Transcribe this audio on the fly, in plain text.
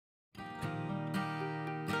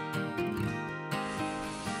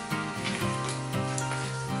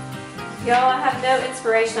Y'all, I have no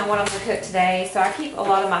inspiration on what I'm gonna cook today, so I keep a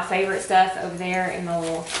lot of my favorite stuff over there in the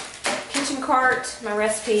little kitchen cart, my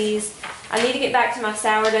recipes. I need to get back to my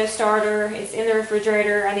sourdough starter. It's in the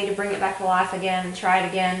refrigerator. I need to bring it back to life again and try it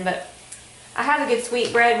again, but I have a good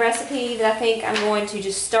sweetbread recipe that I think I'm going to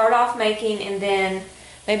just start off making and then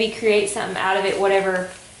maybe create something out of it,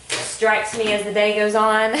 whatever strikes me as the day goes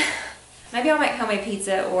on. Maybe I'll make homemade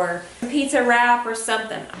pizza or pizza wrap or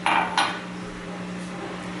something.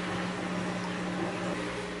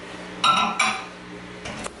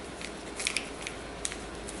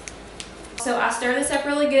 So I stir this up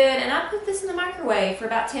really good and I put this in the microwave for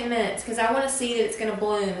about 10 minutes because I want to see that it's going to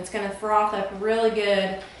bloom. It's going to froth up really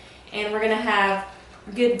good and we're going to have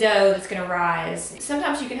good dough that's going to rise.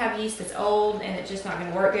 Sometimes you can have yeast that's old and it's just not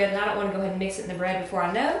going to work good, and I don't want to go ahead and mix it in the bread before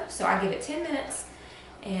I know, so I give it 10 minutes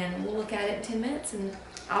and we'll look at it in 10 minutes and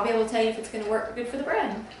I'll be able to tell you if it's going to work good for the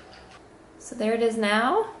bread. So there it is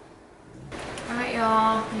now. Alright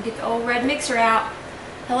y'all, you get the old red mixer out.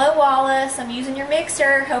 Hello Wallace, I'm using your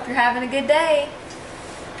mixer. Hope you're having a good day.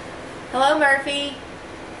 Hello Murphy.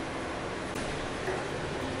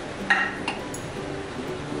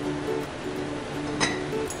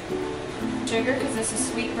 Sugar, because this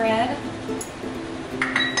is sweet bread.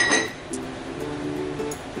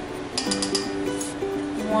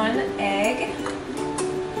 One egg.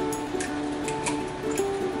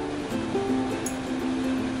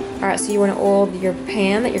 Alright, so you want to oil your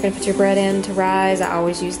pan that you're going to put your bread in to rise. I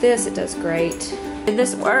always use this, it does great. Did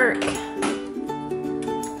this work?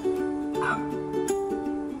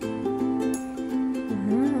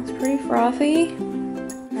 It's pretty frothy.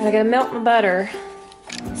 Alright, I gotta melt my butter.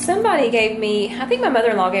 Somebody gave me, I think my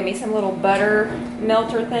mother-in-law gave me some little butter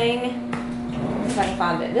melter thing. Let's see if I can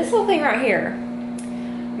find it. This little thing right here.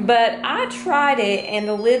 But I tried it and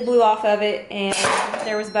the lid blew off of it and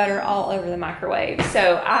there was butter all over the microwave.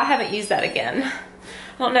 So I haven't used that again.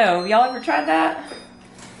 I don't know, y'all ever tried that?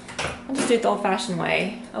 I'll just do it the old-fashioned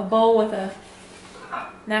way. A bowl with a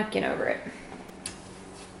napkin over it.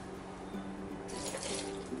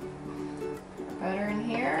 Butter in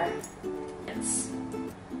here.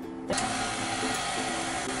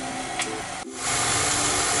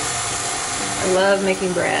 I love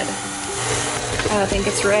making bread. I think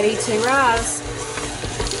it's ready to rise.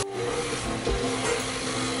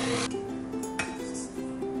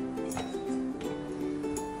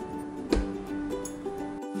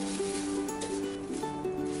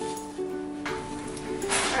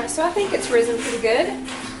 Alright, so I think it's risen pretty good.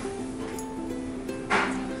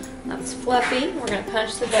 That's fluffy. We're going to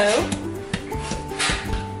punch the dough.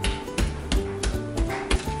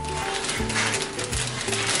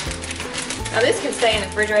 Now this can stay in the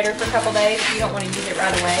refrigerator for a couple days if you don't want to use it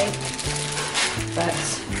right away. But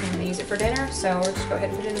I'm going to use it for dinner, so we'll just go ahead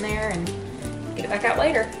and put it in there and get it back out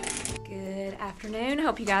later. Good afternoon.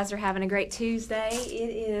 Hope you guys are having a great Tuesday. It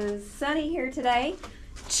is sunny here today.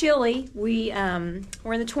 Chilly. We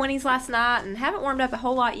were in the 20s last night and haven't warmed up a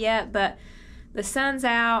whole lot yet, but the sun's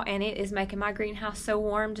out and it is making my greenhouse so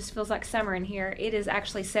warm. Just feels like summer in here. It is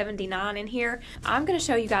actually 79 in here. I'm going to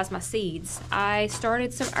show you guys my seeds. I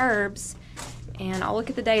started some herbs. And I'll look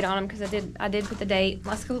at the date on them because I did put the date.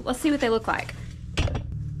 Let's see what they look like.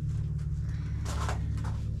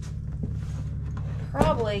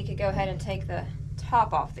 Probably could go ahead and take the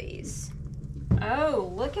top off these.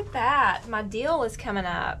 Oh, look at that. My dill is coming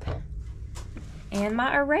up. And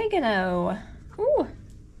my oregano. Ooh.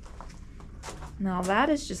 Now that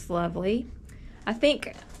is just lovely. I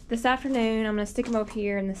think this afternoon I'm going to stick them over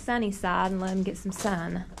here in the sunny side and let them get some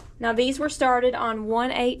sun. Now these were started on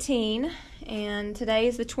 1/18. And today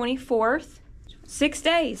is the 24th. 6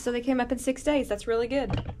 days, so they came up in 6 days. That's really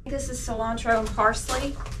good. This is cilantro and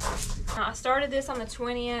parsley. Now, I started this on the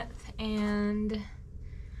 20th, and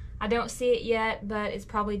I don't see it yet, but it's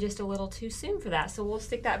probably just a little too soon for that. So we'll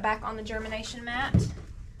stick that back on the germination mat.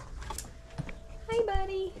 Hey,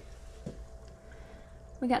 buddy.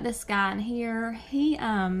 We got this guy in here. He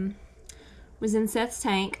was in Seth's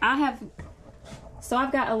tank. So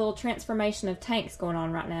I've got a little transformation of tanks going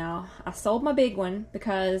on right now. I sold my big one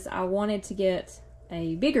because I wanted to get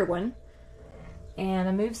a bigger one. And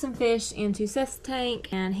I moved some fish into Seth's tank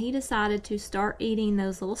and he decided to start eating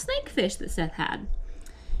those little snake fish that Seth had.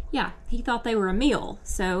 Yeah, he thought they were a meal.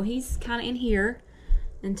 So he's kind of in here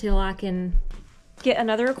until I can get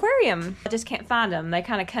another aquarium. I just can't find them. They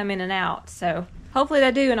kind of come in and out. So hopefully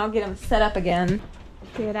they do and I'll get them set up again.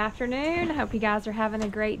 Good afternoon. I hope you guys are having a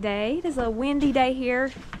great day. It is a windy day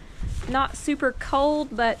here. Not super cold,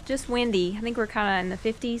 but just windy. I think we're kind of in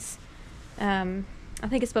the 50s. I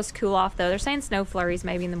think it's supposed to cool off though. They're saying snow flurries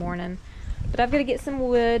maybe in the morning. But I've got to get some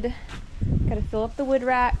wood Gotta fill up the wood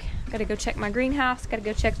rack. Gotta go check my greenhouse. Gotta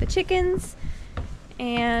go check the chickens.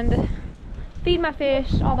 And feed my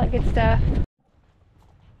fish, all that good stuff.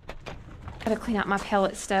 Gotta clean out my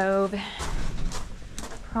pellet stove.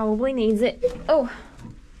 Probably needs it. Oh,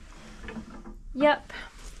 yep.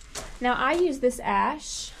 Now I use this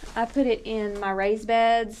ash. I put it in my raised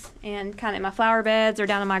beds and kind of in my flower beds or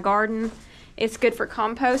down in my garden. It's good for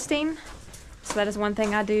composting. So that is one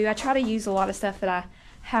thing I do. I try to use a lot of stuff that I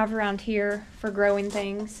have around here for growing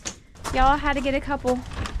things. Y'all, I had to get a couple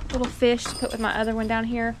little fish to put with my other one down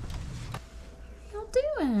here. What y'all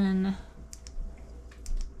doing?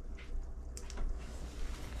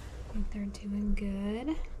 I think they're doing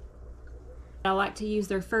good. I like to use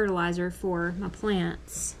their fertilizer for my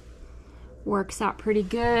plants. Works out pretty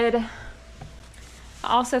good. I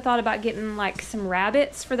also thought about getting like some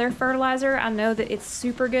rabbits for their fertilizer. I know that it's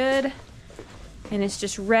super good and it's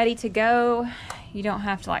just ready to go. You don't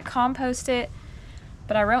have to like compost it.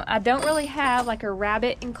 But I don't really have like a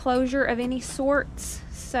rabbit enclosure of any sorts,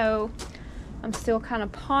 so I'm still kind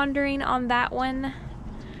of pondering on that one.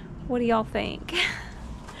 What do y'all think?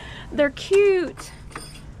 They're cute,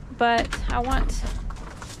 but I want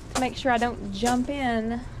to make sure I don't jump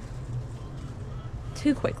in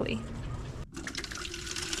too quickly.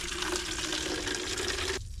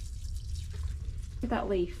 Look at that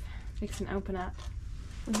leaf. Fix and open up.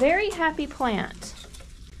 Very happy plant.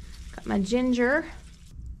 Got my ginger.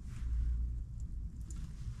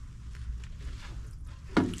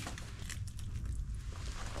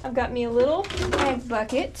 I've got me a little egg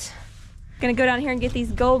bucket. Gonna go down here and get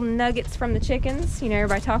these golden nuggets from the chickens. You know,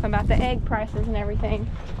 everybody talking about the egg prices and everything.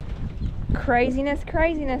 Craziness,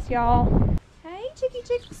 craziness, y'all. Hey, chickie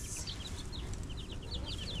chicks.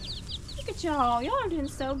 Look at y'all. Y'all are doing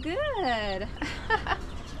so good.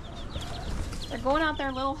 They're going out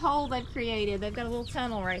their little hole they've created. They've got a little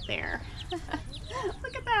tunnel right there.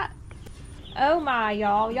 Look at that. Oh my,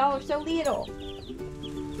 y'all. Y'all are so little.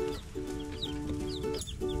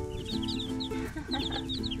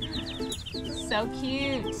 So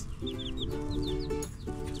cute.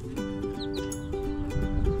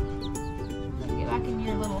 Get back in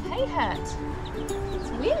your little hay hut. It's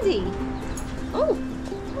windy. Oh,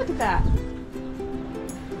 look at that.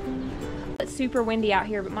 It's super windy out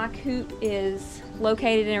here, but my coop is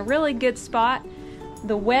located in a really good spot.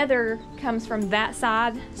 The weather comes from that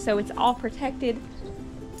side, so it's all protected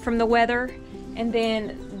from the weather. And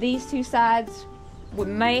then these two sides, we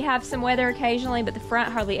may have some weather occasionally, but the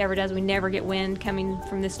front hardly ever does. We never get wind coming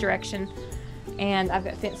from this direction. And I've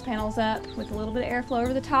got fence panels up with a little bit of airflow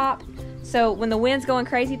over the top. So when the wind's going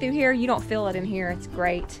crazy through here, you don't feel it in here. It's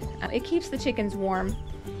great. It keeps the chickens warm.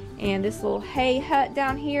 And this little hay hut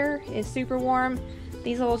down here is super warm.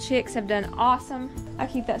 These little chicks have done awesome. I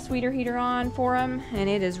keep that sweeter heater on for them, and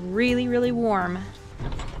it is really, really warm.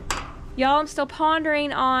 Y'all, I'm still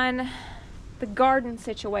pondering on the garden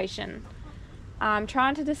situation. I'm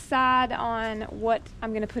trying to decide on what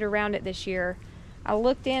I'm going to put around it this year. I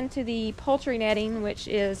looked into the poultry netting, which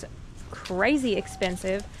is crazy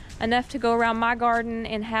expensive, enough to go around my garden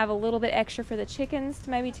and have a little bit extra for the chickens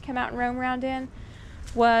to maybe to come out and roam around in.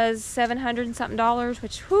 Was $700 and something,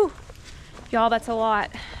 which, whew, y'all, that's a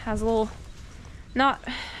lot. I was a little not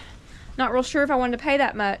real sure if I wanted to pay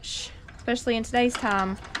that much, especially in today's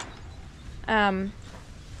time.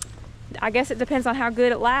 I guess it depends on how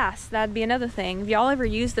good it lasts. That'd be another thing. Have y'all ever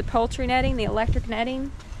used the poultry netting, the electric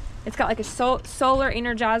netting? It's got like a solar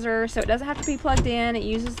energizer, so it doesn't have to be plugged in. It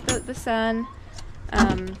uses the sun.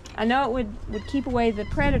 I know it would keep away the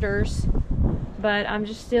predators, but I'm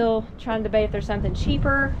just still trying to debate if there's something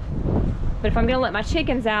cheaper. But if I'm gonna let my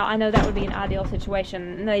chickens out, I know that would be an ideal situation.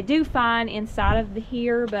 And they do fine inside of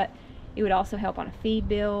here, but it would also help on a feed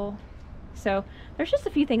bill. So there's just a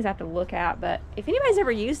few things I have to look at, but if anybody's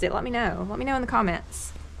ever used it, let me know. Let me know in the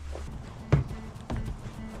comments.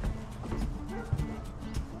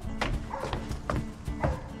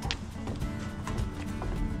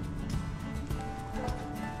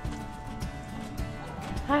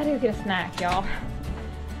 I do get a snack, y'all.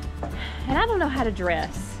 And I don't know how to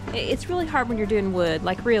dress. It's really hard when you're doing wood,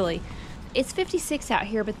 like really. It's 56 out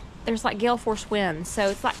here, but there's like gale force winds, so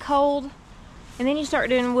it's like cold. And then you start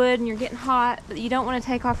doing wood and you're getting hot, but you don't want to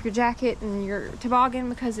take off your jacket and your toboggan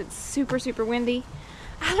because it's super, super windy.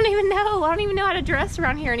 I don't even know how to dress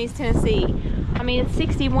around here in East Tennessee. I mean, it's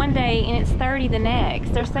 60 one day and it's 30 the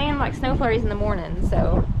next. They're saying like snow flurries in the morning,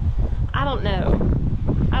 so I don't know.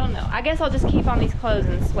 I guess I'll just keep on these clothes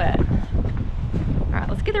and sweat. All right,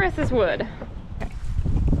 let's get the rest of this wood. Okay.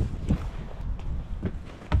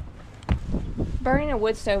 Burning a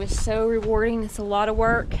wood stove is so rewarding. It's a lot of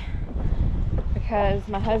work because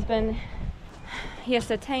my husband, he has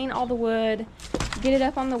to tane all the wood, get it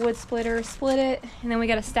up on the wood splitter, split it, and then we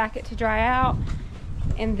got to stack it to dry out,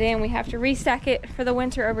 and then we have to restack it for the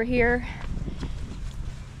winter over here.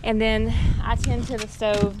 And then I tend to the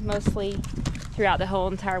stove mostly throughout the whole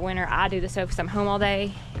entire winter. I do the stove because I'm home all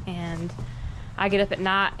day, and I get up at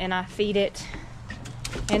night and I feed it,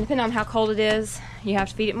 and depending on how cold it is, you have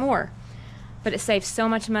to feed it more. But it saves so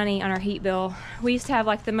much money on our heat bill. We used to have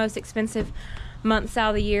like the most expensive months out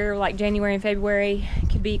of the year, like January and February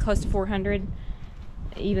could be close to $400,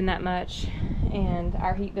 even that much. And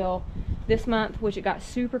our heat bill this month, which it got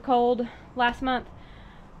super cold last month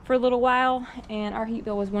for a little while, and our heat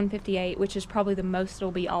bill was $158, which is probably the most it'll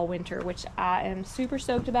be all winter, which I am super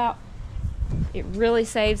stoked about. It really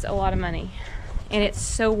saves a lot of money, and it's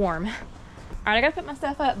so warm. All right, I gotta put my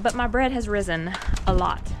stuff up, but my bread has risen a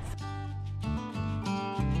lot.